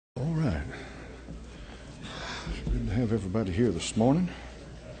All right. It's good to have everybody here this morning.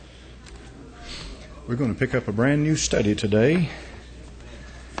 We're going to pick up a brand new study today.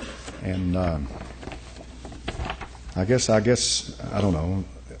 And I guess, I don't know,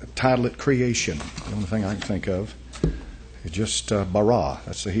 title it Creation. The only thing I can think of is just bara.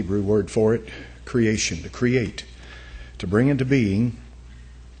 That's the Hebrew word for it. Creation, to create, to bring into being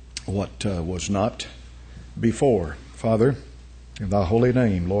what was not before. Father, in thy holy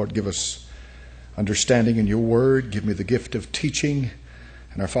name, Lord, give us understanding in your word. Give me the gift of teaching.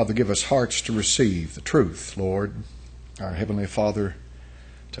 And our Father, give us hearts to receive the truth, Lord. Our Heavenly Father,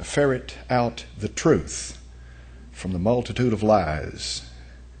 to ferret out the truth from the multitude of lies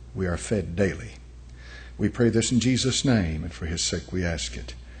we are fed daily. We pray this in Jesus' name, and for His sake we ask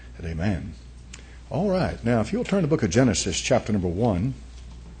it. And amen. All right. Now, if you'll turn to the book of Genesis, chapter number 1,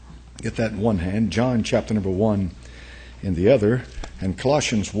 get that in one hand, John chapter number 1 in the other, and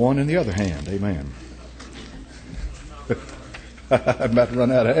Colossians 1 in the other hand. Amen. I'm about to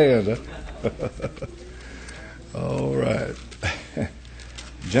run out of hands. Huh? All right.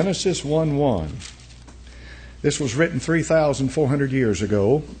 Genesis 1:1. This was written 3,400 years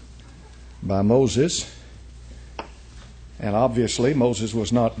ago by Moses. And obviously Moses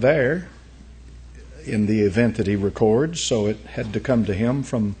was not there in the event that he records, so it had to come to him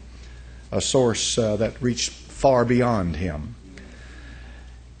from a source that reached far beyond him.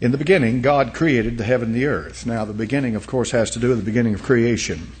 In the beginning, God created the heaven and the earth. Now, the beginning, of course, has to do with the beginning of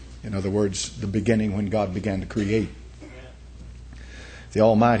creation. In other words, the beginning when God began to create. The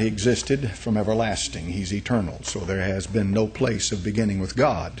Almighty existed from everlasting. He's eternal. So there has been no place of beginning with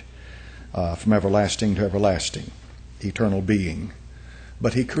God from everlasting to everlasting. Eternal being.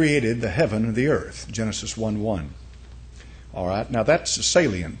 But He created the heaven and the earth. Genesis 1:1. All right. Now that's a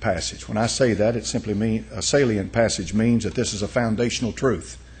salient passage. When I say that, it simply means a salient passage means that this is a foundational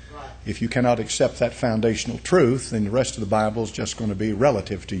truth. Right. If you cannot accept that foundational truth, then the rest of the Bible is just going to be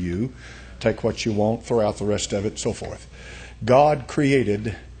relative to you. Take what you want, throw out the rest of it, so forth. God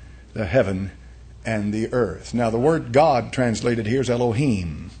created the heaven and the earth. Now the word God translated here is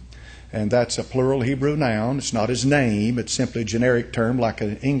Elohim. And that's a plural Hebrew noun. It's not His name. It's simply a generic term like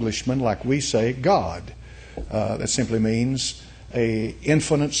an Englishman, like we say, God. That simply means a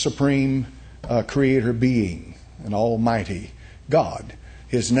infinite, supreme creator being, an almighty God.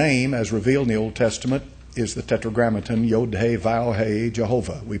 His name, as revealed in the Old Testament, is the Tetragrammaton, Yod-He, Vav-He,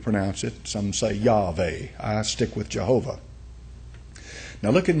 Jehovah. We pronounce it. Some say Yahweh. I stick with Jehovah.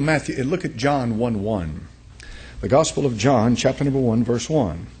 Now look at John 1:1. The Gospel of John, chapter number 1, verse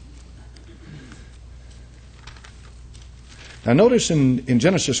 1. Now notice in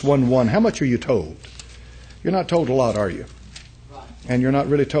Genesis 1:1, how much are you told? You're not told a lot, are you? Right. And you're not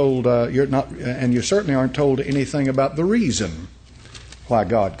really told. And you certainly aren't told anything about the reason why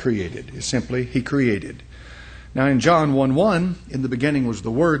God created. It's simply He created. Now in John 1:1, in the beginning was the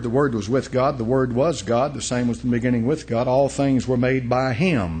Word. The Word was with God. The Word was God. The same was the beginning with God. All things were made by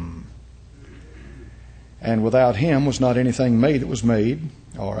Him, and without Him was not anything made that was made.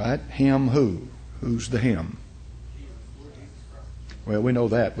 All right. Him who? Who's the Him? Well, we know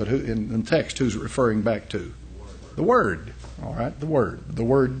that, but who, in text, who's it referring back to? The Word. All right, the Word. The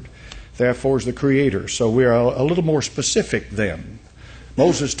Word, therefore, is the Creator. So we're a little more specific then.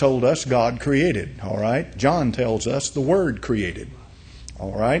 Moses told us God created. All right. John tells us the Word created.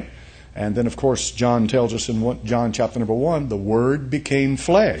 All right. And then, of course, John tells us in John chapter number 1, the Word became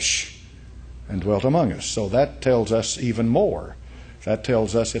flesh and dwelt among us. So that tells us even more. That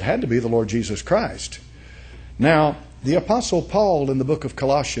tells us it had to be the Lord Jesus Christ. Now, the Apostle Paul in the book of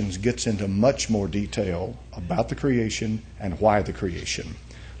Colossians gets into much more detail about the creation and why the creation.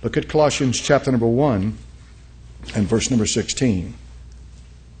 Look at Colossians chapter number 1 and verse number 16.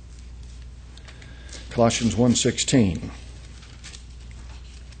 Colossians 1:16.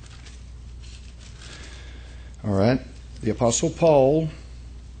 All right. The Apostle Paul,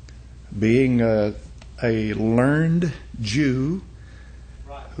 being a learned Jew,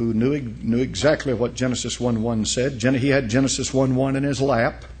 who knew exactly what Genesis 1:1 said. He had Genesis 1:1 in his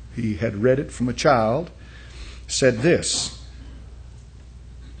lap. He had read it from a child. Said this,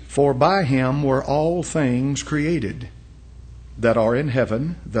 "For by Him were all things created, that are in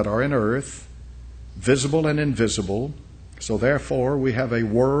heaven, that are in earth, visible and invisible. So therefore we have a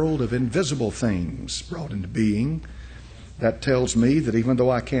world of invisible things brought into being." That tells me that even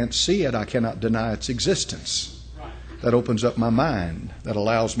though I can't see it, I cannot deny its existence. That opens up my mind. That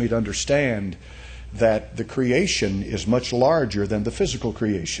allows me to understand that the creation is much larger than the physical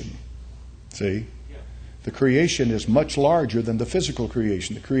creation. See? The creation is much larger than the physical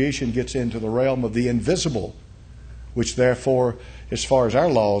creation. The creation gets into the realm of the invisible. which therefore, as far as our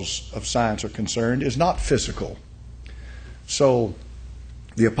laws of science are concerned, is not physical. So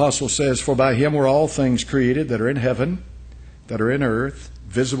the apostle says, "For by him were all things created that are in heaven, that are in earth,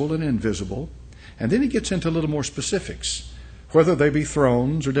 visible and invisible." And then he gets into a little more specifics, whether they be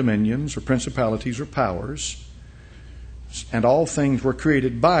thrones or dominions or principalities or powers. And all things were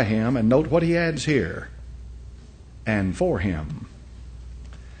created by him. And note what he adds here, and for him.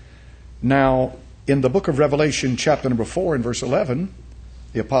 Now, in the book of Revelation, chapter number 4 and verse 11,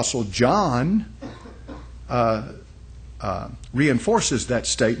 the apostle John reinforces that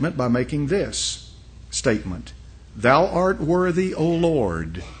statement by making this statement: "Thou art worthy, O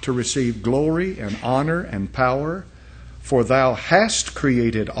Lord, to receive glory and honor and power, for thou hast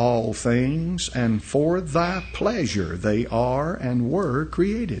created all things, and for thy pleasure they are and were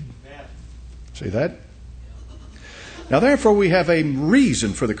created." See that? Now therefore we have a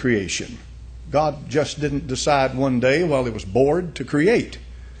reason for the creation. God just didn't decide one day while he was bored to create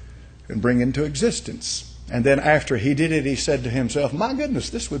and bring into existence. And then after he did it, he said to himself, "My goodness,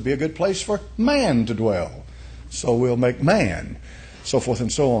 this would be a good place for man to dwell. So we'll make man." So forth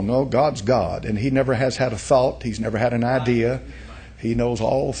and so on. No, God's God, and he never has had a thought. He's never had an idea. He knows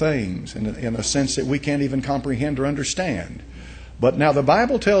all things in a sense that we can't even comprehend or understand. But now the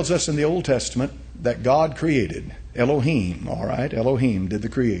Bible tells us in the Old Testament that God created. Elohim, all right? Elohim did the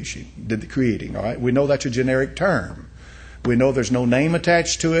creating, all right? We know that's a generic term. We know there's no name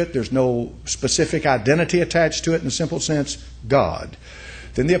attached to it. There's no specific identity attached to it in the simple sense, God.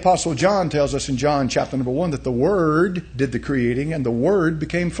 Then the Apostle John tells us in John chapter number 1 that the Word did the creating and the Word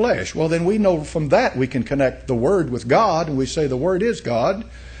became flesh. Well, then we know from that we can connect the Word with God, and we say the Word is God,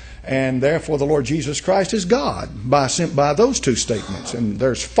 and therefore the Lord Jesus Christ is God by those two statements. And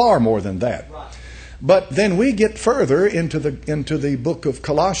there's far more than that. But then we get further into the book of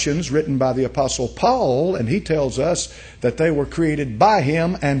Colossians, written by the Apostle Paul, and he tells us that they were created by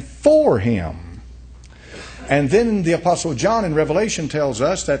him and for him. And then the Apostle John in Revelation tells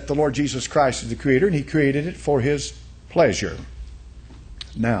us that the Lord Jesus Christ is the Creator, and he created it for his pleasure.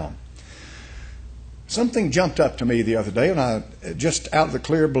 Now, something jumped up to me the other day, and I just out of the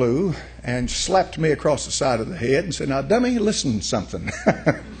clear blue, and slapped me across the side of the head and said, "Now, dummy, listen to something."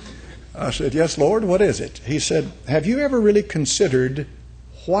 I said, "Yes, Lord, what is it?" He said, "Have you ever really considered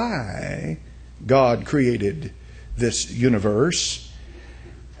why God created this universe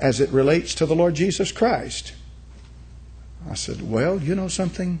as it relates to the Lord Jesus Christ?" I said, "Well, you know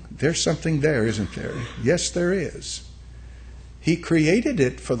something? There's something there, isn't there?" "Yes, there is. He created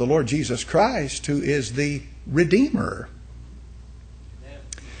it for the Lord Jesus Christ, who is the Redeemer.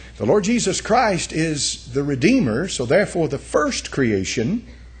 The Lord Jesus Christ is the Redeemer, so therefore the first creation,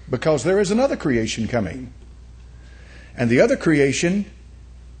 because there is another creation coming. And the other creation,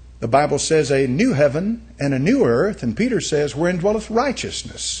 the Bible says, a new heaven and a new earth, and Peter says, wherein dwelleth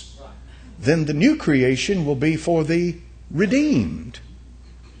righteousness. Then the new creation will be for the redeemed.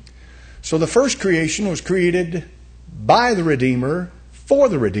 So the first creation was created by the Redeemer for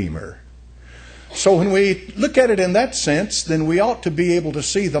the Redeemer. So when we look at it in that sense, then we ought to be able to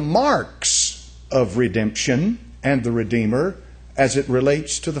see the marks of redemption and the Redeemer as it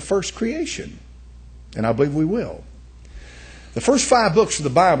relates to the first creation. And I believe we will. The first 5 books of the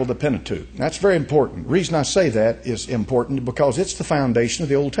Bible, the Pentateuch, that's very important. The reason I say that is important because it's the foundation of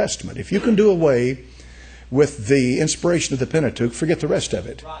the Old Testament. If you can do away with the inspiration of the Pentateuch, forget the rest of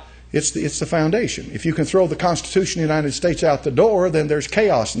it. It's the foundation. If you can throw the Constitution of the United States out the door, then there's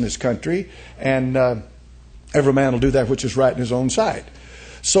chaos in this country, and every man will do that which is right in his own sight.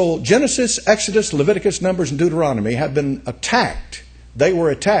 So Genesis, Exodus, Leviticus, Numbers, and Deuteronomy have been attacked. They were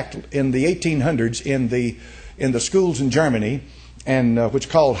attacked in the 1800s in the schools in Germany, and which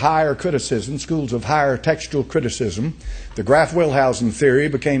called higher criticism, schools of higher textual criticism. The Graf-Wellhausen theory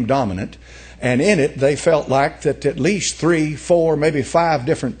became dominant, and in it they felt like that at least 3, 4, maybe 5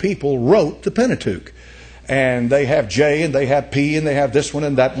 different people wrote the Pentateuch. And they have J, and they have P, and they have this one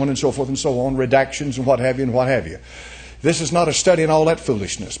and that one, and so forth and so on, redactions and what have you and what have you. This is not a study in all that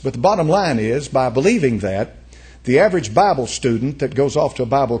foolishness. But the bottom line is, by believing that, the average Bible student that goes off to a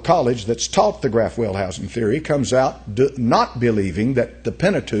Bible college that's taught the Graf-Wellhausen theory comes out not believing that the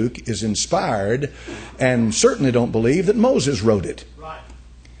Pentateuch is inspired, and certainly don't believe that Moses wrote it. Right.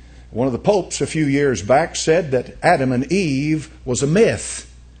 One of the popes a few years back said that Adam and Eve was a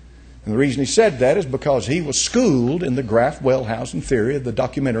myth. And the reason he said that is because he was schooled in the Graf-Wellhausen theory of the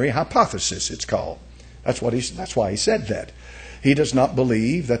documentary hypothesis, it's called. That's why he said that. He does not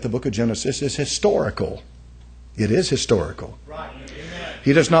believe that the book of Genesis is historical. It is historical. Right.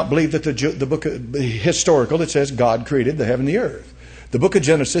 He does not believe that the book is historical. It says God created the heaven and the earth. The book of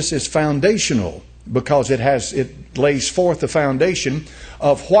Genesis is foundational. because it lays forth the foundation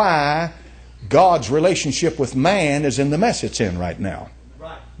of why God's relationship with man is in the mess it's in right now.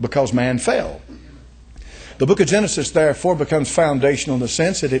 Because man fell. The book of Genesis, therefore, becomes foundational in the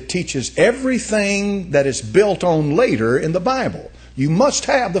sense that it teaches everything that is built on later in the Bible. You must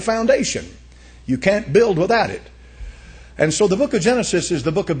have the foundation. You can't build without it. And so the book of Genesis is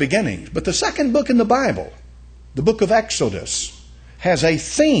the book of beginnings. But the second book in the Bible, the book of Exodus, has a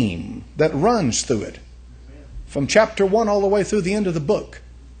theme that runs through it. From chapter 1 all the way through the end of the book.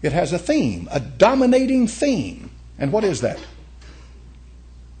 It has a theme, a dominating theme. And what is that?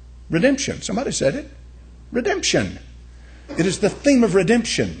 Redemption. Somebody said it. Redemption. It is the theme of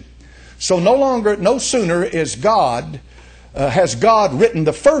redemption. So no sooner has God written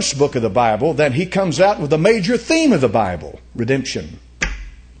the first book of the Bible than He comes out with the major theme of the Bible, redemption.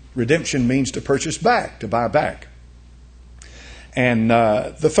 Redemption means to purchase back, to buy back. And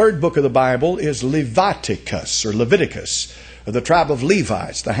the third book of the Bible is Leviticus, the tribe of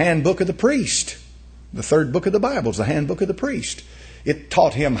Levites, the handbook of the priest. The third book of the Bible is the handbook of the priest. It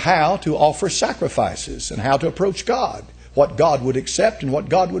taught him how to offer sacrifices and how to approach God, what God would accept and what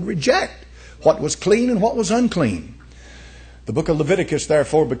God would reject, what was clean and what was unclean. The book of Leviticus,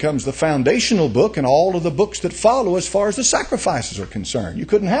 therefore, becomes the foundational book in all of the books that follow as far as the sacrifices are concerned. You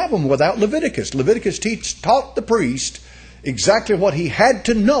couldn't have them without Leviticus. Leviticus taught the priest exactly what he had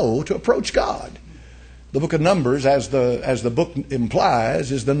to know to approach God. The book of Numbers, as the book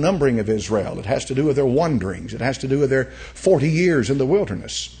implies, is the numbering of Israel. It has to do with their wanderings. It has to do with their 40 years in the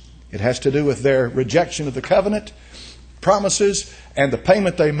wilderness. It has to do with their rejection of the covenant promises and the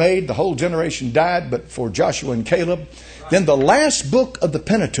payment they made. The whole generation died but for Joshua and Caleb. Then the last book of the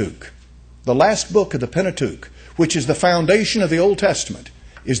Pentateuch, which is the foundation of the Old Testament,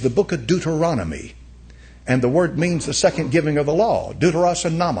 is the book of Deuteronomy. And the word means the second giving of the law, deuteros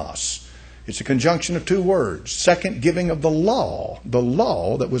and nomos. It's a conjunction of two words, second giving of the law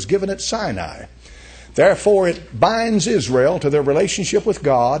that was given at Sinai. Therefore, it binds Israel to their relationship with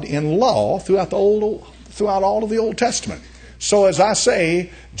God in law throughout all of the Old Testament. So as I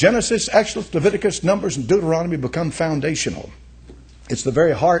say, Genesis, Exodus, Leviticus, Numbers, and Deuteronomy become foundational. It's the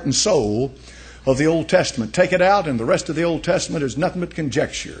very heart and soul of the Old Testament. Take it out and the rest of the Old Testament is nothing but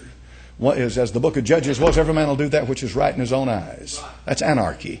conjecture. What is, as the book of Judges was, every man will do that which is right in his own eyes. That's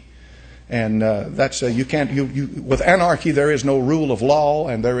anarchy. And with anarchy there is no rule of law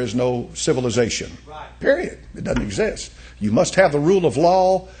and there is no civilization. Period. It doesn't exist. You must have the rule of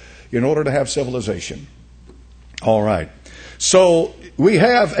law in order to have civilization. All right. So we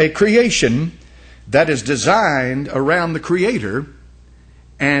have a creation that is designed around the Creator,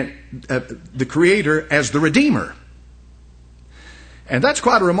 and the Creator as the Redeemer. And that's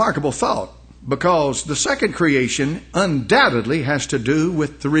quite a remarkable thought, because the second creation undoubtedly has to do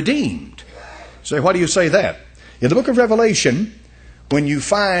with the redeemed. Say, why do you say that? In the book of Revelation, when you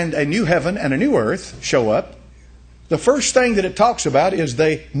find a new heaven and a new earth show up, the first thing that it talks about is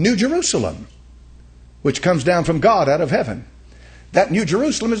the New Jerusalem, which comes down from God out of heaven. That New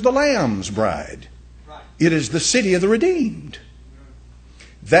Jerusalem is the Lamb's bride. It is the city of the redeemed.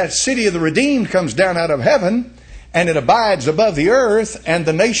 That city of the redeemed comes down out of heaven, and it abides above the earth, and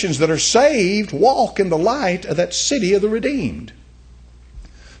the nations that are saved walk in the light of that city of the redeemed.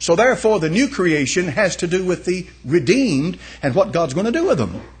 So therefore, the new creation has to do with the redeemed and what God's going to do with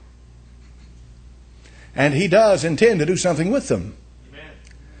them. And He does intend to do something with them. Amen.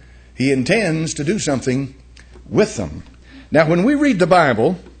 He intends to do something with them. Now, when we read the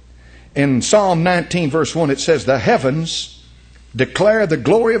Bible, in Psalm 19, verse 1, it says, "The heavens declare the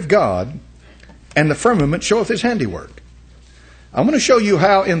glory of God, and the firmament showeth His handiwork." I'm going to show you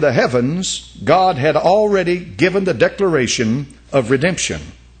how in the heavens God had already given the declaration of redemption.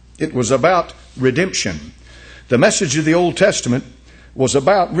 It was about redemption. The message of the Old Testament was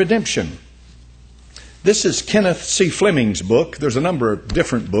about redemption. This is Kenneth C. Fleming's book. There's a number of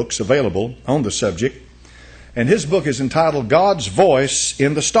different books available on the subject. And his book is entitled God's Voice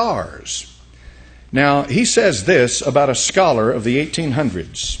in the Stars. Now, he says this about a scholar of the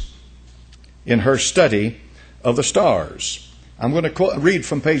 1800s in her study of the stars. I'm going to read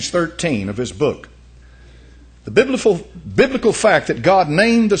from page 13 of his book. The biblical fact that God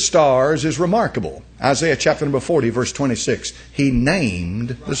named the stars is remarkable. Isaiah chapter number 40, verse 26. He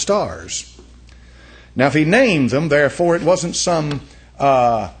named the stars. Now, if He named them, therefore, it wasn't some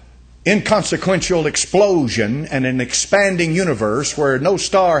inconsequential explosion and an expanding universe where no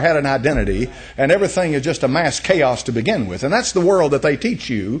star had an identity and everything is just a mass chaos to begin with. And that's the world that they teach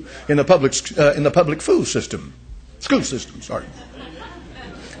you in the public school system.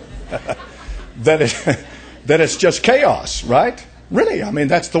 That it's just chaos, right? Really, I mean,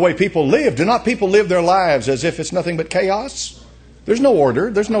 that's the way people live. Do not people live their lives as if it's nothing but chaos? There's no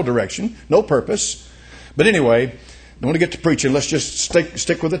order, there's no direction, no purpose. But anyway, don't want to get to preaching. Let's just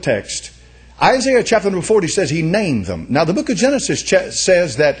stick with the text. Isaiah chapter number 40 says he named them. Now, the book of Genesis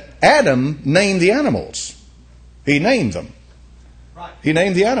says that Adam named the animals. He named them. He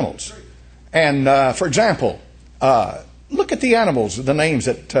named the animals. And, for example, look at the animals, the names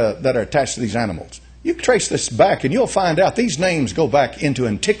that are attached to these animals. You can trace this back and you'll find out these names go back into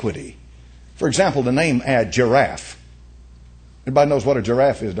antiquity. For example, the name giraffe. Everybody knows what a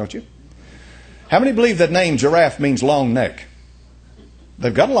giraffe is, don't you? How many believe that name giraffe means long neck?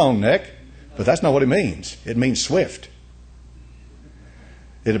 They've got a long neck, but that's not what it means. It means swift.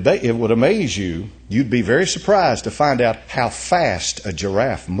 It would amaze you. You'd be very surprised to find out how fast a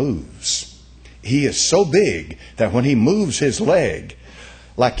giraffe moves. He is so big that when he moves his leg,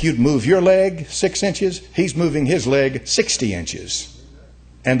 like you'd move your leg 6 inches, he's moving his leg 60 inches.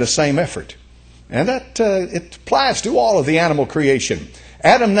 And the same effort. And that it applies to all of the animal creation.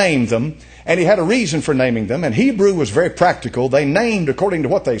 Adam named them, and he had a reason for naming them. And Hebrew was very practical. They named according to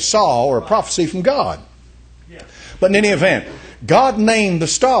what they saw or a prophecy from God. But in any event, God named the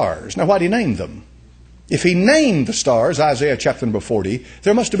stars. Now, why did he name them? If he named the stars, Isaiah chapter number 40,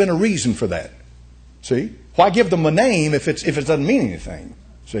 there must have been a reason for that. See? Why give them a name if it doesn't mean anything?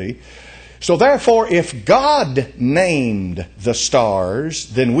 See? So therefore, if God named the stars,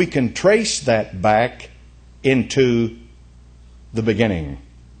 then we can trace that back into the beginning.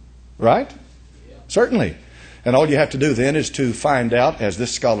 Right? Yeah. Certainly. And all you have to do then is to find out, as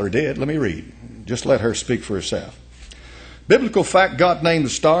this scholar did. Let me read. Just let her speak for herself. Biblical fact, God named the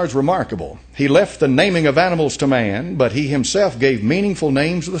stars remarkable. He left the naming of animals to man, but he himself gave meaningful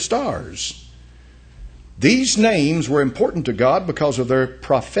names to the stars. These names were important to God because of their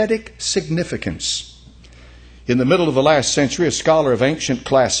prophetic significance. In the middle of the last century, a scholar of ancient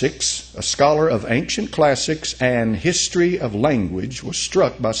classics and history of language was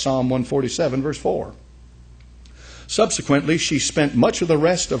struck by Psalm 147, verse 4. Subsequently, she spent much of the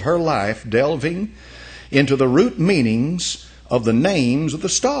rest of her life delving into the root meanings of the names of the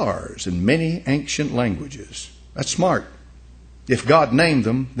stars in many ancient languages. That's smart. If God named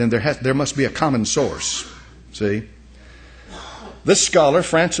them, then there must be a common source. See? This scholar,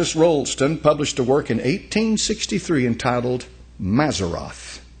 Frances Rolleston, published a work in 1863 entitled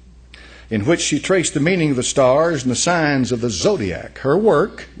Mazzaroth, in which she traced the meaning of the stars and the signs of the zodiac. Her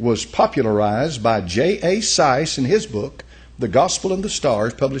work was popularized by J.A. Seiss in his book, The Gospel and the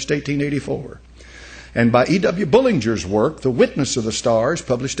Stars, published 1884, and by E.W. Bullinger's work, The Witness of the Stars,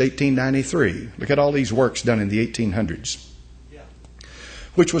 published 1893. Look at all these works done in the 1800s.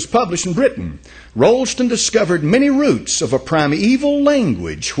 Which was published in Britain. Rolleston discovered many roots of a primeval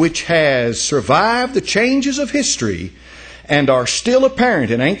language which has survived the changes of history and are still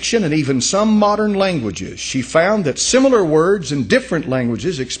apparent in ancient and even some modern languages. She found that similar words in different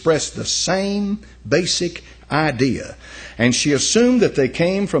languages express the same basic idea, and she assumed that they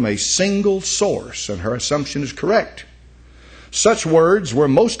came from a single source, and her assumption is correct. Such words were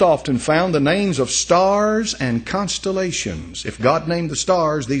most often found the names of stars and constellations. If God named the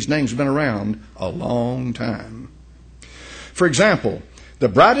stars, these names have been around a long time. For example, the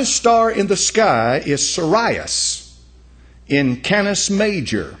brightest star in the sky is Sirius in Canis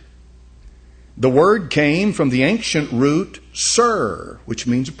Major. The word came from the ancient root Sir, which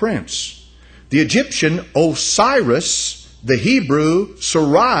means a prince. The Egyptian Osiris, the Hebrew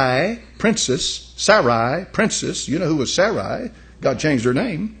Sarai, princess. Sarai, princess. You know who was Sarai? God changed her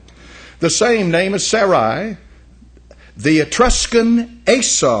name. The same name as Sarai. The Etruscan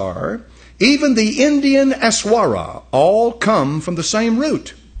Asar, even the Indian Aswara, all come from the same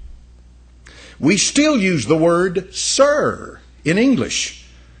root. We still use the word sir in English,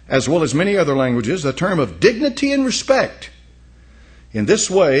 as well as many other languages, a term of dignity and respect. In this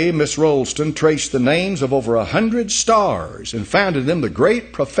way, Miss Rolleston traced the names of over 100 stars and found in them the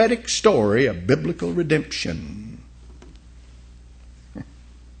great prophetic story of biblical redemption.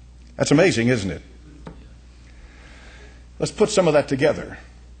 That's amazing, isn't it? Let's put some of that together.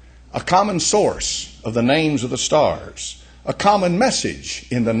 A common source of the names of the stars. A common message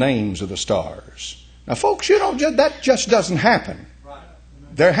in the names of the stars. Now, folks, that just doesn't happen.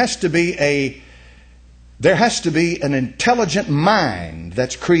 There has to be an intelligent mind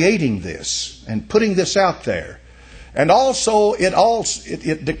that's creating this and putting this out there. And also,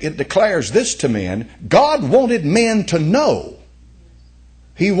 it declares this to men. God wanted men to know.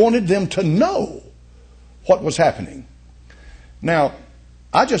 He wanted them to know what was happening. Now,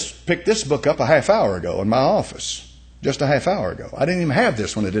 I just picked this book up a half hour ago in my office. Just a half hour ago. I didn't even have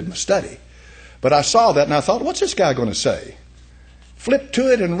this when I did my study. But I saw that and I thought, what's this guy going to say? Flip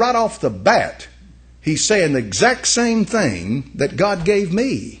to it, and right off the bat, he's saying the exact same thing that God gave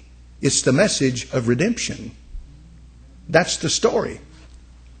me. It's the message of redemption. That's the story.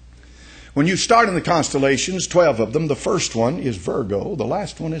 When you start in the constellations, 12 of them, the first one is Virgo, the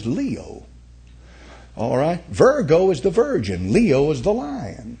last one is Leo. All right? Virgo is the virgin, Leo is the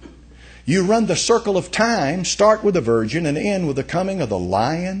lion. You run the circle of time, start with the virgin and end with the coming of the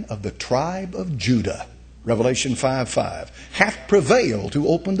Lion of the tribe of Judah. Revelation 5:5. Hath prevailed to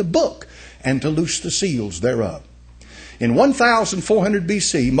open the book and to loose the seals thereof. In 1400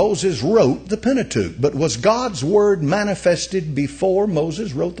 BC, Moses wrote the Pentateuch, but was God's word manifested before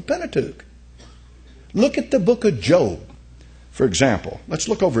Moses wrote the Pentateuch? Look at the book of Job, for example. Let's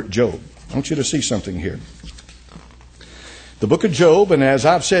look over at Job. I want you to see something here. The book of Job, and as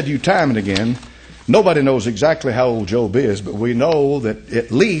I've said to you time and again, nobody knows exactly how old Job is, but we know that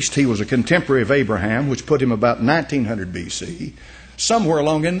at least he was a contemporary of Abraham, which put him about 1900 BC, somewhere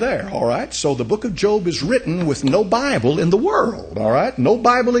along in there, all right? So the book of Job is written with no Bible in the world, all right? No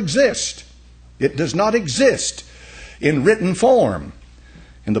Bible exists. It does not exist in written form.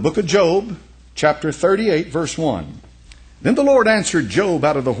 In the book of Job, chapter 38, verse 1. Then the Lord answered Job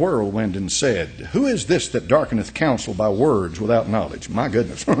out of the whirlwind and said, Who is this that darkeneth counsel by words without knowledge? My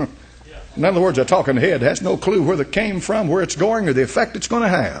goodness. In other words, a talking head has no clue where it came from, where it's going, or the effect it's going to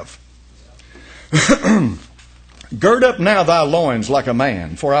have. Gird up now thy loins like a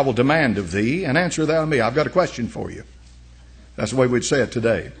man, for I will demand of thee, and answer thou me. I've got a question for you. That's the way we'd say it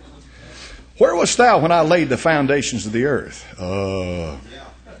today. Where wast thou when I laid the foundations of the earth?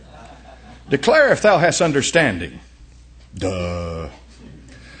 Declare if thou hast understanding.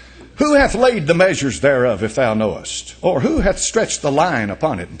 Who hath laid the measures thereof, if thou knowest? Or who hath stretched the line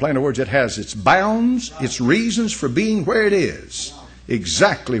upon it? In plain words, it has its bounds, its reasons for being where it is,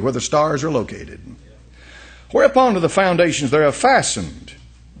 exactly where the stars are located. Whereupon are the foundations thereof fastened?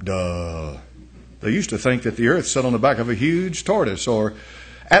 They used to think that the earth sat on the back of a huge tortoise, or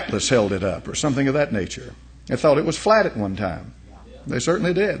Atlas held it up, or something of that nature. They thought it was flat at one time. They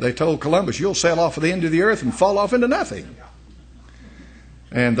certainly did. They told Columbus, you'll sail off of the end of the earth and fall off into nothing.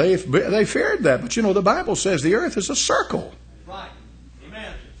 And they feared that. But you know, the Bible says the earth is a circle. Right.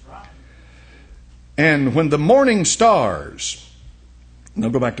 Amen. Right. And when the morning stars, now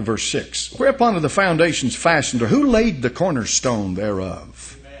go back to verse 6. Whereupon are the foundations fastened, or who laid the cornerstone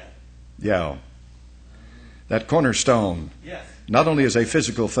thereof? Amen. Yeah. That cornerstone, Yes. not only is a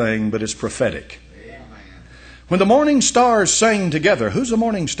physical thing, but it's prophetic. When the morning stars sang together, who's the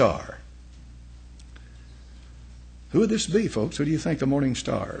morning star? Who would this be, folks? Who do you think the morning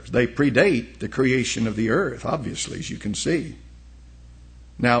stars? They predate the creation of the earth, obviously, as you can see.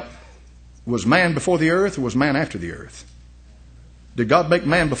 Now, was man before the earth, or was man after the earth? Did God make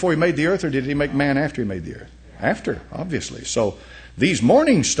man before he made the earth, or did he make man after he made the earth? After, obviously. So these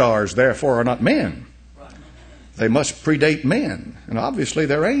morning stars, therefore, are not men. They must predate men, and obviously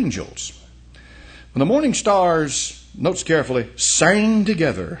they're angels. When the morning stars, notes carefully, sang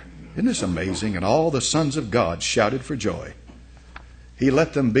together, isn't this amazing? And all the sons of God shouted for joy. He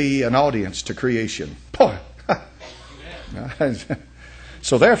let them be an audience to creation. Boy.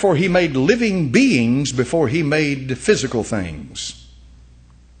 So therefore he made living beings before he made physical things.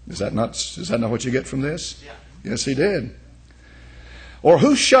 Is that not what you get from this? Yeah. Yes, he did. Or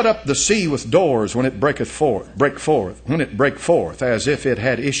who shut up the sea with doors when it break forth, as if it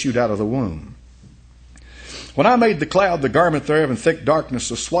had issued out of the womb? When I made the cloud the garment thereof, and thick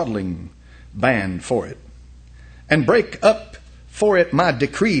darkness a swaddling band for it, and break up for it my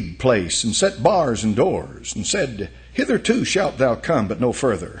decreed place, and set bars and doors, and said, Hitherto shalt thou come, but no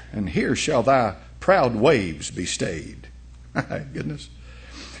further, and here shall thy proud waves be stayed. My goodness.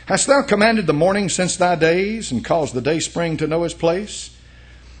 Hast thou commanded the morning since thy days, and caused the day spring to know his place,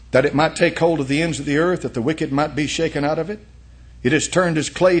 that it might take hold of the ends of the earth, that the wicked might be shaken out of it? It is turned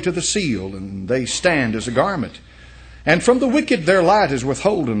as clay to the seal, and they stand as a garment. And from the wicked their light is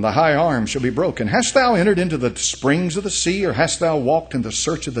withholden, the high arm shall be broken. Hast thou entered into the springs of the sea, or hast thou walked in the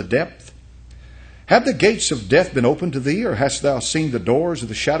search of the depth? Have the gates of death been opened to thee, or hast thou seen the doors of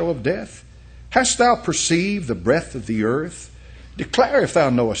the shadow of death? Hast thou perceived the breadth of the earth? Declare if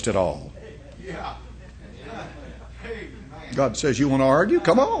thou knowest it all. God says, you want to argue?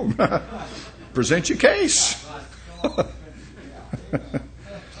 Come on. Present your case.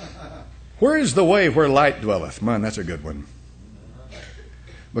 Where is the way where light dwelleth? Man, that's a good one.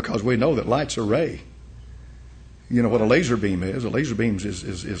 Because we know that light's a ray. You know what a laser beam is? A laser beam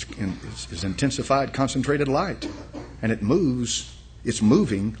is intensified, concentrated light. And it moves. It's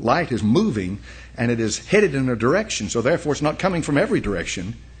moving. Light is moving. And it is headed in a direction. So therefore it's not coming from every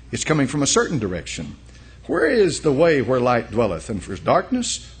direction. It's coming from a certain direction. Where is the way where light dwelleth? And for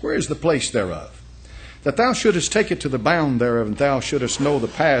darkness, where is the place thereof? That thou shouldest take it to the bound thereof, and thou shouldest know the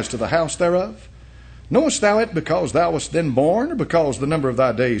paths to the house thereof? Knowest thou it because thou wast then born, or because the number of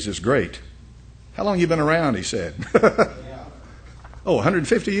thy days is great? How long you been around, he said.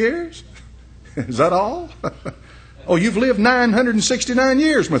 150 years? Is that all? You've lived 969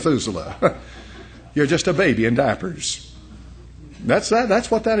 years, Methuselah. You're just a baby in diapers. That's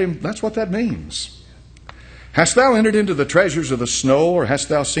what that means. Hast thou entered into the treasures of the snow, or hast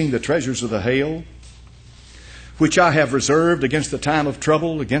thou seen the treasures of the hail, which I have reserved against the time of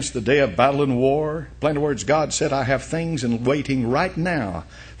trouble, against the day of battle and war? In plain words, God said, I have things in waiting right now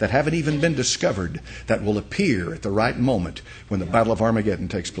that haven't even been discovered that will appear at the right moment when the battle of Armageddon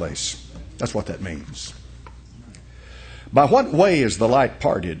takes place. That's what that means. By what way is the light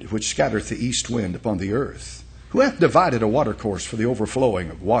parted, which scattereth the east wind upon the earth? Who hath divided a watercourse for the overflowing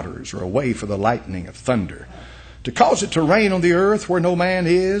of waters, or a way for the lightning of thunder, to cause it to rain on the earth where no man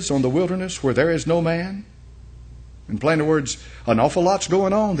is, on the wilderness where there is no man? In plain words, an awful lot's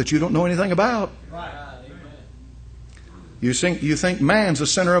going on that you don't know anything about. You think man's the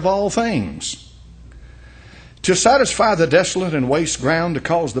center of all things. To satisfy the desolate and waste ground, to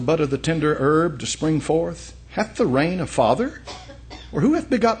cause the bud of the tender herb to spring forth? Hath the rain a father? Or who hath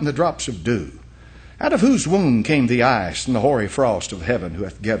begotten the drops of dew? Out of whose womb came the ice and the hoary frost of heaven? Who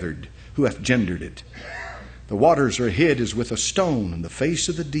hath gendered it? The waters are hid as with a stone, and the face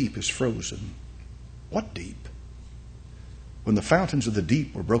of the deep is frozen. What deep? When the fountains of the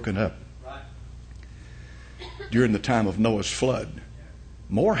deep were broken up during the time of Noah's flood,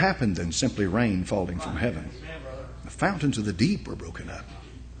 more happened than simply rain falling from heaven. The fountains of the deep were broken up.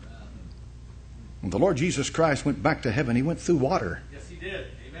 When the Lord Jesus Christ went back to heaven, he went through water. Yes, he did.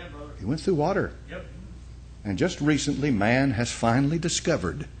 Amen, brother. He went through water. Yep. And just recently, man has finally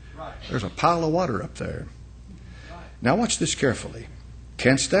discovered there's a pile of water up there. Now watch this carefully.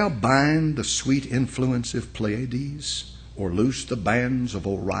 Canst thou bind the sweet influence of Pleiades, or loose the bands of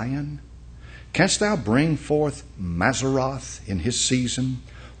Orion? Canst thou bring forth Mazzaroth in his season,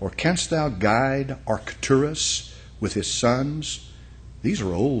 or canst thou guide Arcturus with his sons? These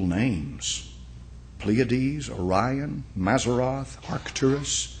are old names. Pleiades, Orion, Mazzaroth,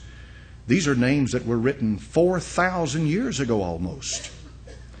 Arcturus. These are names that were written 4,000 years ago almost.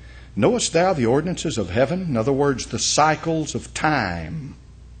 Knowest thou the ordinances of heaven? In other words, the cycles of time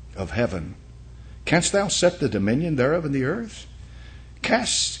of heaven. Canst thou set the dominion thereof in the earth?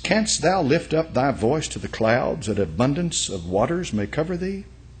 Canst thou lift up thy voice to the clouds, that abundance of waters may cover thee?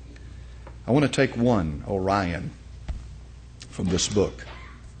 I want to take one, Orion, from this book.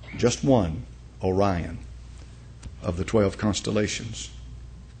 Just one, Orion, of the 12 constellations.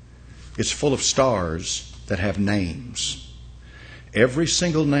 It's full of stars that have names. Every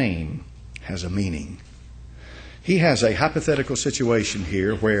single name has a meaning. He has a hypothetical situation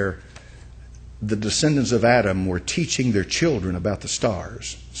here where the descendants of Adam were teaching their children about the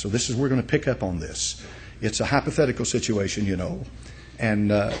stars. So we're going to pick up on this. It's a hypothetical situation, you know.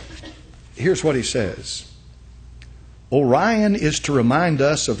 And here's what he says. Orion is to remind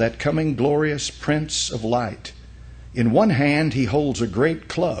us of that coming glorious Prince of Light. In one hand he holds a great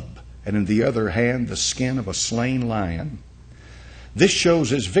club, and in the other hand the skin of a slain lion. This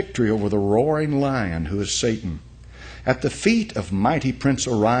shows his victory over the roaring lion, who is Satan. At the feet of mighty Prince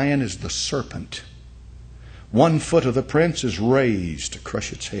Orion is the serpent. One foot of the prince is raised to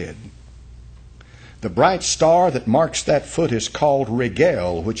crush its head. The bright star that marks that foot is called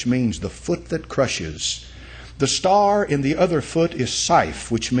Regel, which means the foot that crushes. The star in the other foot is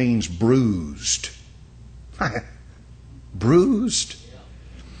Siph, which means bruised. Bruised?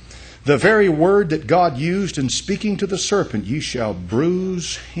 The very word that God used in speaking to the serpent, ye shall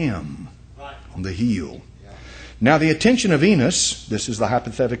bruise him on the heel. Now the attention of Enos, this is the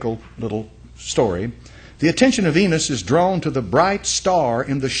hypothetical little story, the attention of Enos is drawn to the bright star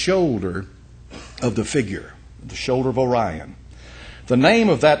in the shoulder of the figure, the shoulder of Orion. The name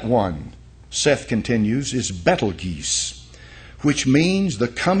of that one, Seth continues, is Betelgeuse, which means the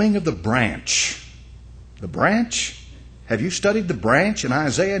coming of the branch. The branch? Have you studied the branch in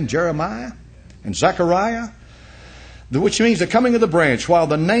Isaiah and Jeremiah and Zechariah? Which means the coming of the branch, while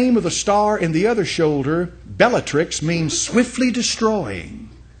the name of the star in the other shoulder, Bellatrix, means swiftly destroying.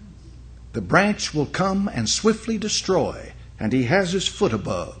 The branch will come and swiftly destroy, and he has his foot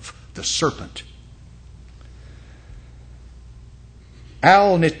above, the serpent.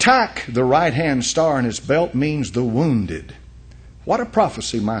 Al-Nitak, the right-hand star in his belt, means the wounded. What a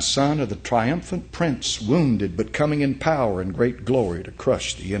prophecy, my son, of the triumphant prince, wounded but coming in power and great glory to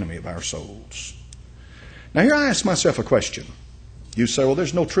crush the enemy of our souls. Now here I ask myself a question. You say, well,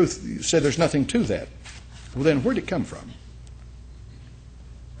 there's no truth. You say there's nothing to that. Well, then where did it come from?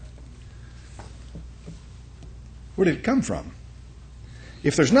 Where did it come from?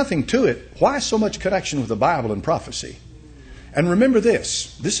 If there's nothing to it, why so much connection with the Bible and prophecy? And remember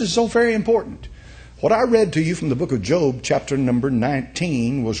this. This is so very important. What I read to you from the book of Job, chapter number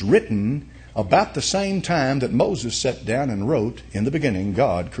 19, was written about the same time that Moses sat down and wrote, in the beginning,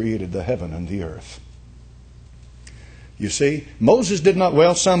 God created the heaven and the earth. You see, Moses did not,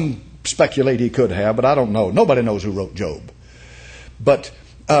 well, some speculate he could have, but I don't know. Nobody knows who wrote Job. But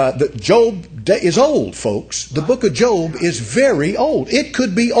Job is old, folks. The book of Job is very old. It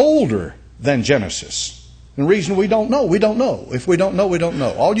could be older than Genesis. And the reason we don't know. If we don't know, we don't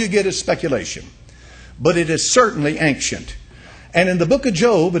know. All you get is speculation. But it is certainly ancient. And in the book of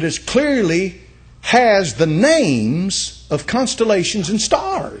Job, it is clearly has the names of constellations and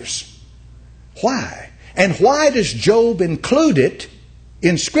stars. Why? And why does Job include it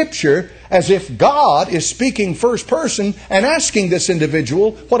in Scripture as if God is speaking first person and asking this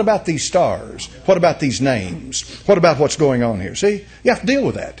individual, what about these stars? What about these names? What about what's going on here? See, you have to deal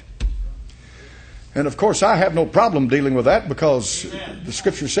with that. And of course, I have no problem dealing with that because the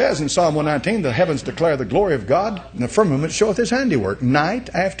Scripture says in Psalm 119, the heavens declare the glory of God, and the firmament showeth His handiwork. Night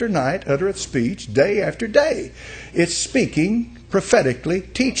after night uttereth speech, day after day. It's speaking, prophetically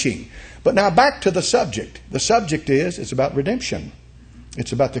teaching. But now back to the subject. The subject is, it's about redemption.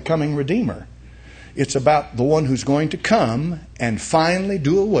 It's about the coming Redeemer. It's about the one who's going to come and finally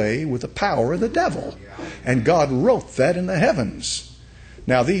do away with the power of the devil. And God wrote that in the heavens.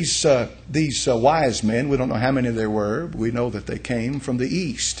 Now these wise men, we don't know how many there were. We know that they came from the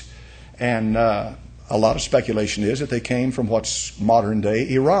east. And a lot of speculation is that they came from what's modern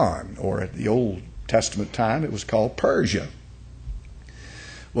day Iran, or at the Old Testament time it was called Persia.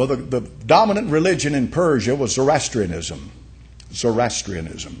 Well, the dominant religion in Persia was Zoroastrianism.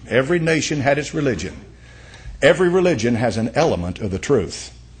 Zoroastrianism. Every nation had its religion. Every religion has an element of the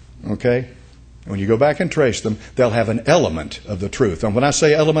truth. Okay? When you go back and trace them, they'll have an element of the truth. And when I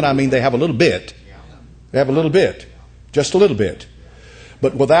say element, I mean they have a little bit. They have a little bit. Just a little bit.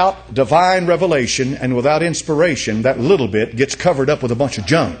 But without divine revelation and without inspiration, that little bit gets covered up with a bunch of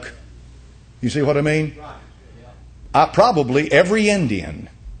junk. You see what I mean? Probably every Indian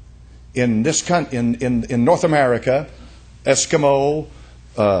in this in North America, Eskimo,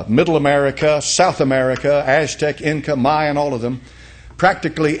 Middle America, South America, Aztec, Inca, Mayan, all of them,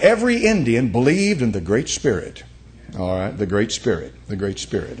 practically every Indian believed in the Great Spirit. All right, the Great Spirit, the Great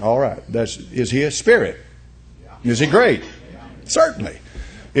Spirit. All right, is He a spirit? Is He great? Certainly.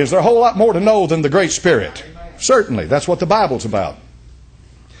 Is there a whole lot more to know than the Great Spirit? Certainly. That's what the Bible's about.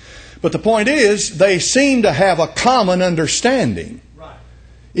 But the point is, they seem to have a common understanding.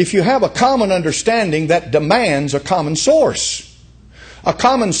 If you have a common understanding, that demands a common source. A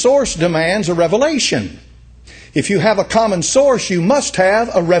common source demands a revelation. If you have a common source, you must have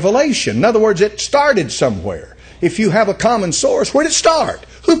a revelation. In other words, it started somewhere. If you have a common source, where did it start?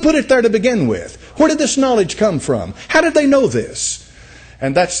 Who put it there to begin with? Where did this knowledge come from? How did they know this?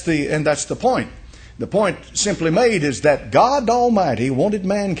 And that's the point. The point simply made is that God Almighty wanted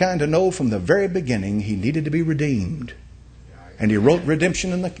mankind to know from the very beginning He needed to be redeemed. And He wrote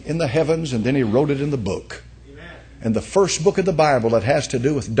redemption in the heavens, and then He wrote it in the book. And the first book of the Bible that has to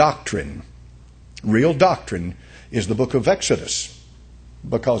do with doctrine, real doctrine, is the book of Exodus,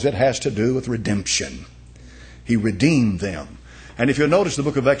 because it has to do with redemption. He redeemed them. And if you'll notice, the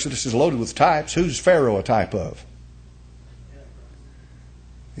book of Exodus is loaded with types. Who's Pharaoh a type of?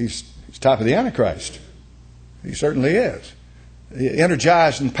 He's a type of the Antichrist. He certainly is.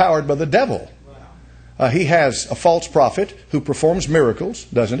 Energized and powered by the devil. He has a false prophet who performs miracles,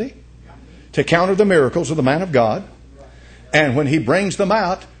 doesn't he? To counter the miracles of the man of God. And when he brings them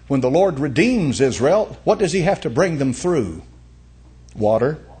out, when the Lord redeems Israel, what does He have to bring them through?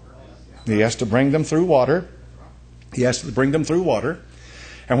 Water. He has to bring them through water. He has to bring them through water.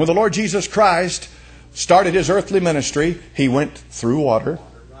 And when the Lord Jesus Christ started His earthly ministry, He went through water.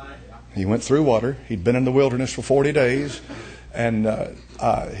 He went through water. He'd been in the wilderness for 40 days. And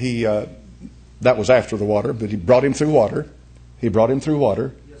that was after the water, but He brought Him through water. He brought Him through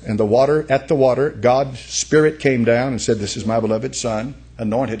water. And at the water, God's Spirit came down and said, "This is my beloved Son,"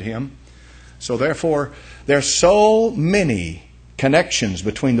 anointed Him. So therefore, there's so many connections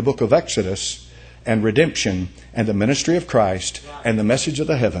between the book of Exodus and redemption and the ministry of Christ and the message of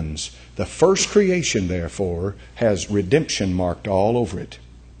the heavens. The first creation, therefore, has redemption marked all over it.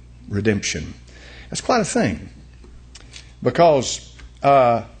 Redemption. That's quite a thing. Because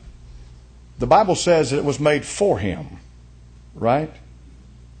the Bible says that it was made for Him. Right?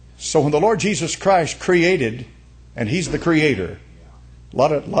 So when the Lord Jesus Christ created, and He's the Creator, a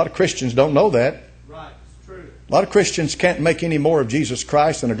lot of Christians don't know that. A lot of Christians can't make any more of Jesus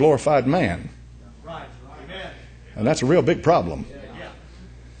Christ than a glorified man. Right. Amen. And that's a real big problem.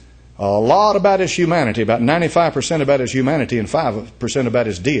 A lot about his humanity, about 95% about his humanity and 5% about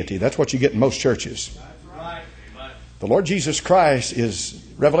his deity. That's what you get in most churches. Right. The Lord Jesus Christ is,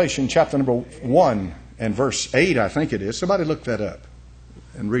 Revelation chapter number 1 and verse 8, I think it is. Somebody look that up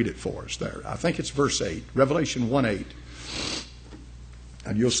and read it for us there. I think it's verse 8, Revelation 1:8.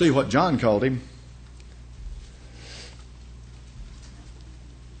 And you'll see what John called him.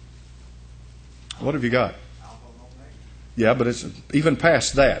 What have you got? Yeah, but it's even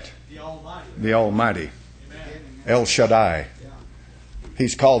past that. The Almighty. The Almighty. Amen. El Shaddai.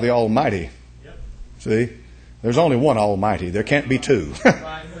 He's called the Almighty. Yep. See? There's only one Almighty. There can't be two.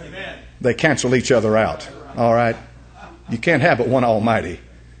 Right. Amen. They cancel each other out. All right? You can't have but one Almighty.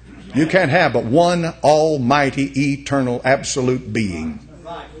 You can't have but one Almighty, eternal, absolute being.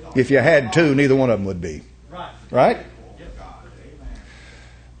 Right. If you had two, neither one of them would be. Right. Right?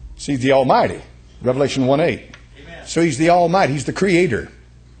 See, the Almighty. Revelation 1:8. So He's the Almighty. He's the Creator.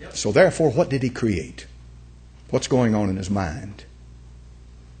 So therefore, what did He create? What's going on in His mind?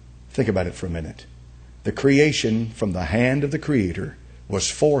 Think about it for a minute. The creation from the hand of the Creator was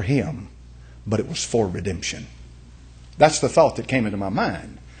for Him, but it was for redemption. That's the thought that came into my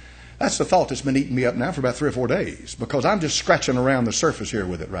mind. That's the thought that's been eating me up now for about 3 or 4 days, because I'm just scratching around the surface here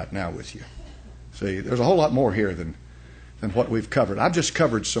with it right now with you. See, there's a whole lot more here than what we've covered. I've just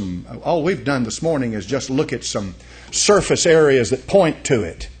covered some. All we've done this morning is just look at some surface areas that point to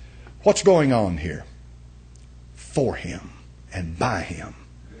it. What's going on here? For Him and by Him.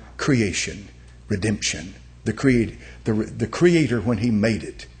 Creation, redemption. The Creator when He made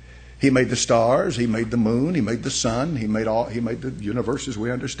it. He made the stars, He made the moon, He made the sun, He made the universe as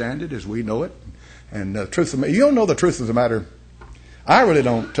we understand it, as we know it. And the truth of you don't know the truth of the matter. I really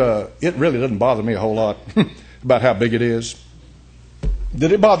don't. It really doesn't bother me a whole lot about how big it is.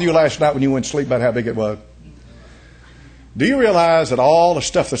 Did it bother you last night when you went to sleep about how big it was? Do you realize that all the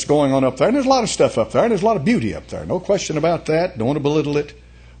stuff that's going on up there, and there's a lot of stuff up there, and there's a lot of beauty up there, no question about that, don't want to belittle it.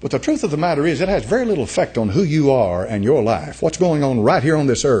 But the truth of the matter is it has very little effect on who you are and your life. What's going on right here on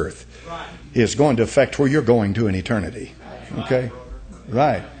this earth is going to affect where you're going to in eternity. Okay?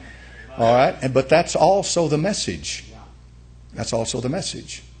 Right. All right. But that's also the message. That's also the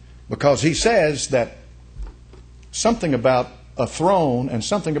message. Because He says that something about a throne and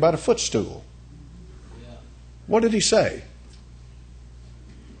something about a footstool. What did He say?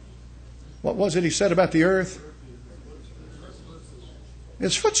 What was it He said about the earth?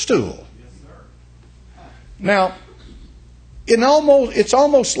 It's footstool. Now, it's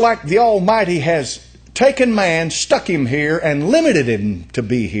almost like the Almighty has taken man, stuck him here, and limited him to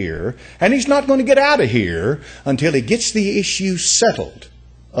be here, and He's not going to get out of here until He gets the issue settled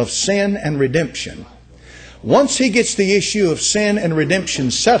of sin and redemption. Once He gets the issue of sin and redemption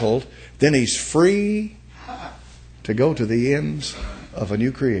settled, then He's free to go to the ends of a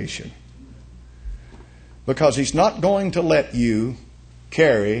new creation. Because He's not going to let you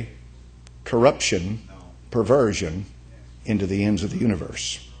carry corruption, perversion into the ends of the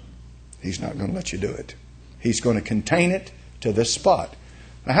universe. He's not going to let you do it. He's going to contain it to this spot.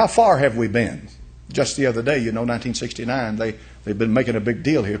 Now, how far have we been? Just the other day, 1969, they've been making a big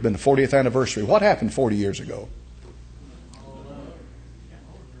deal here. It's been the 40th anniversary. What happened 40 years ago?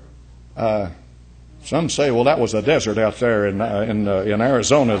 Some say, well, that was a desert out there in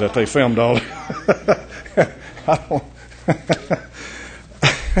Arizona that they filmed all.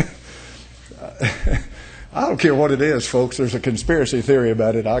 I don't care what it is, folks. There's a conspiracy theory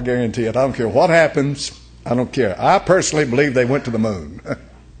about it. I guarantee it. I don't care what happens. I don't care. I personally believe they went to the moon.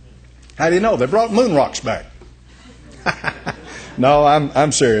 How do you know? They brought moon rocks back. No,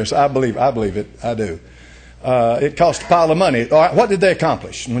 I'm serious. I believe it. I do. It cost a pile of money. All right, what did they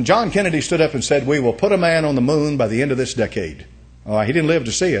accomplish? When John Kennedy stood up and said, we will put a man on the moon by the end of this decade. All right, he didn't live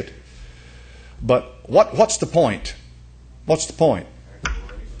to see it. But what's the point? What's the point?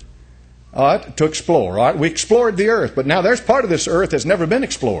 All right, to explore. All right, we explored the earth, but now there's part of this earth that's never been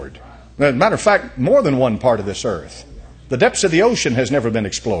explored. As a matter of fact, more than one part of this earth. The depths of the ocean has never been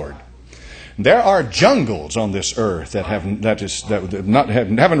explored. There are jungles on this earth that haven't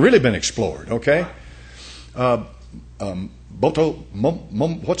really been explored. Okay, what's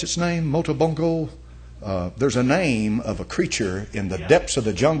its name? Motobongo. There's a name of a creature in the depths of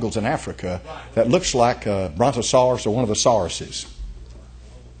the jungles in Africa that looks like a brontosaurus or one of the sauruses.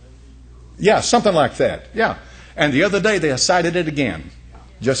 Yeah, something like that. Yeah. And the other day they sighted it again.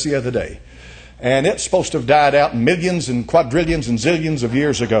 Just the other day. And it's supposed to have died out millions and quadrillions and zillions of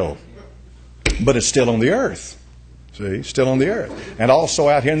years ago. But it's still on the earth. See? Still on the earth. And also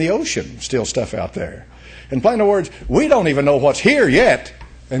out here in the ocean. Still stuff out there. In plain words, we don't even know what's here yet,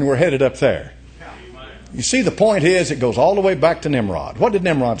 and we're headed up there. You see, the point is, it goes all the way back to Nimrod. What did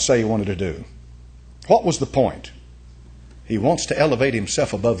Nimrod say he wanted to do? What was the point? He wants to elevate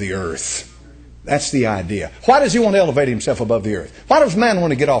himself above the earth. That's the idea. Why does he want to elevate himself above the earth? Why does man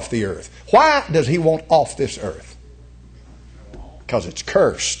want to get off the earth? Why does he want off this earth? Because it's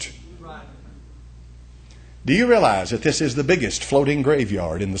cursed. Do you realize that this is the biggest floating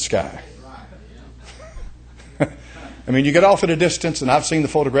graveyard in the sky? I mean, you get off at a distance, and I've seen the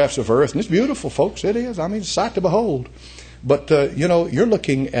photographs of Earth, and it's beautiful, folks. It is. I mean, it's a sight to behold. But, you're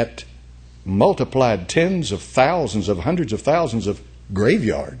looking at multiplied tens of thousands of hundreds of thousands of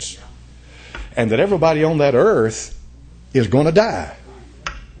graveyards. And that everybody on that earth is going to die.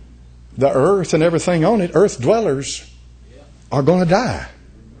 The earth and everything on it, earth dwellers, are going to die.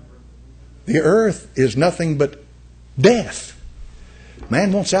 The earth is nothing but death.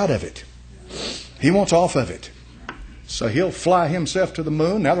 Man wants out of it. He wants off of it. So he'll fly himself to the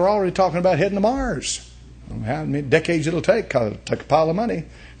moon. Now they're already talking about heading to Mars. How many decades it'll take? It'll take a pile of money.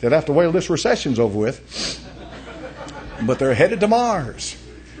 They'll have to wait till this recession's over with. But they're headed to Mars.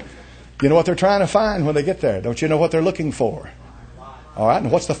 You know what they're trying to find when they get there? Don't you know what they're looking for? All right,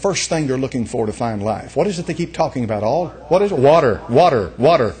 and what's the first thing they're looking for to find life? What is it they keep talking about? What is it? Water, water,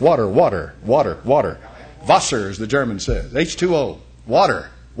 water, water, water, water, water. Wasser, as the German says. H2O. Water,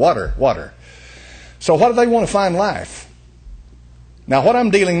 water, water. So what do they want to find life? Now, what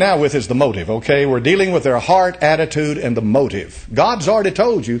I'm dealing now with is the motive, okay? We're dealing with their heart, attitude, and the motive. God's already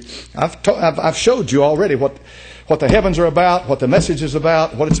told you. I've showed you already what the heavens are about, what the message is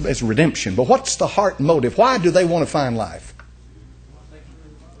about, what it's redemption. But what's the heart motive? Why do they want to find life?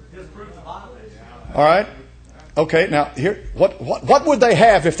 All right? Okay, now, here, what would they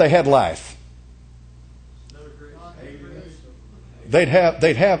have if they had life? They'd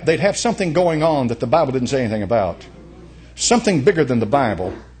have something going on that the Bible didn't say anything about. Something bigger than the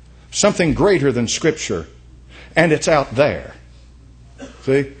Bible. Something greater than Scripture. And it's out there.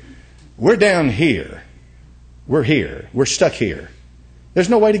 See? We're down here. We're here. We're stuck here. There's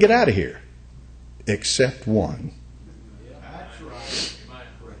no way to get out of here. Except one.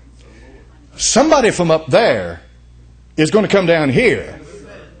 Somebody from up there is going to come down here.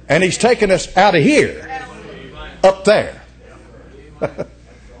 And he's taking us out of here. Up there.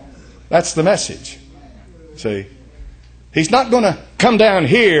 That's the message. See? He's not going to come down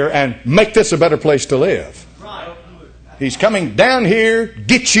here and make this a better place to live. He's coming down here,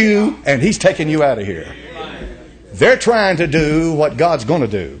 get you, and he's taking you out of here. They're trying to do what God's going to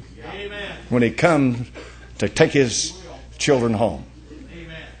do when he comes to take his children home.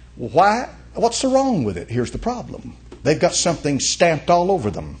 Why? What's so wrong with it? Here's the problem. They've got something stamped all over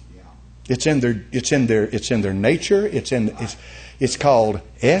them. It's in their nature. It's called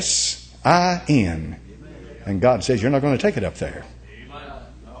S-I-N. And God says, you're not going to take it up there.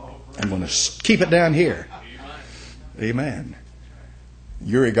 I'm going to keep it down here. Amen.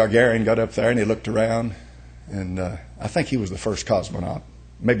 Yuri Gagarin got up there and he looked around. And I think he was the first cosmonaut.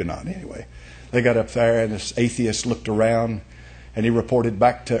 Maybe not, anyway. They got up there and this atheist looked around and he reported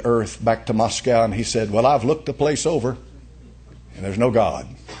back to Earth, back to Moscow. And he said, well, I've looked the place over and there's no God.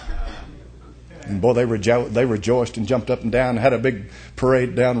 And boy, they rejoiced and jumped up and down and had a big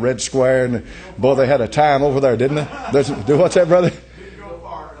parade down Red Square. And boy, they had a time over there, didn't they? What's that, brother?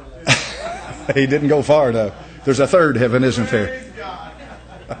 He didn't go far enough. There's a third heaven, isn't there?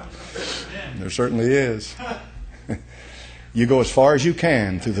 There certainly is. You go as far as you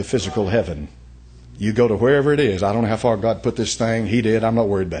can through the physical heaven. You go to wherever it is. I don't know how far God put this thing. He did. I'm not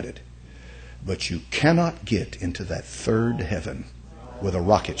worried about it. But you cannot get into that third heaven with a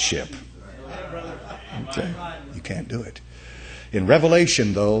rocket ship. Okay. You can't do it. In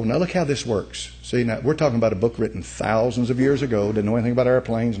Revelation, though, now look how this works. See, now we're talking about a book written thousands of years ago, didn't know anything about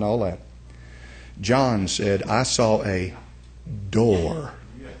airplanes and all that. John said, I saw a door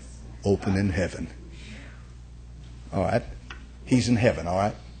open in heaven. All right. He's in heaven, all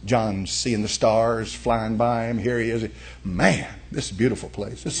right. John's seeing the stars flying by him. Here he is. Man, this is a beautiful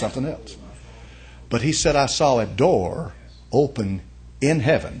place. This is something else. But he said, I saw a door open in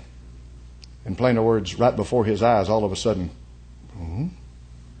heaven. In plainer words, right before his eyes, all of a sudden,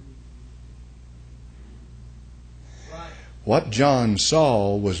 what John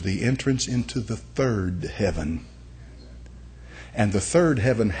saw was the entrance into the third heaven. And the third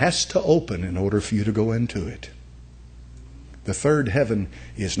heaven has to open in order for you to go into it. The third heaven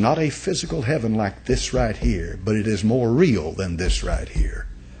is not a physical heaven like this right here, but it is more real than this right here.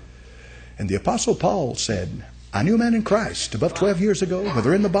 And the Apostle Paul said, I knew a man in Christ above 12 years ago,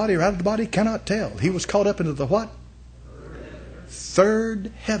 whether in the body or out of the body, cannot tell. He was caught up into the what?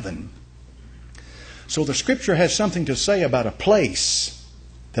 Third heaven. So the Scripture has something to say about a place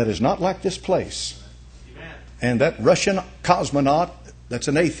that is not like this place. Amen. And that Russian cosmonaut that's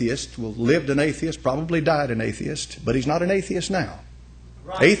an atheist, lived an atheist, probably died an atheist, but he's not an atheist now.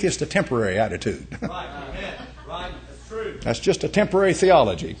 Right. Atheist, a temporary attitude. Right. Amen. Right. That's true. That's just a temporary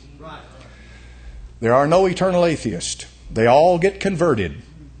theology. Right. There are no eternal atheists. They all get converted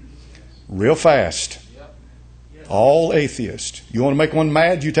real fast. Yep. Yes. All atheists. You want to make one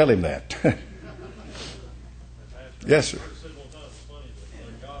mad, you tell him that. Yes, sir.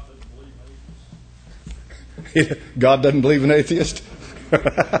 God doesn't believe in atheists?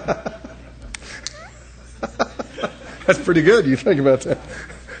 That's pretty good. You think about that.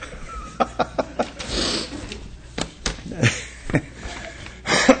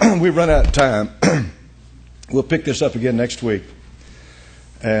 We've run out of time. We'll pick this up again next week,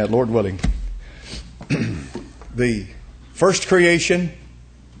 Lord willing. The first creation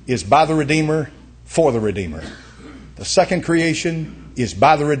is by the Redeemer, for the Redeemer. The second creation is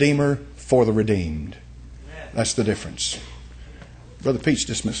by the Redeemer, for the redeemed. That's the difference. Brother Peach,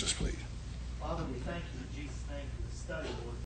 dismiss us, please.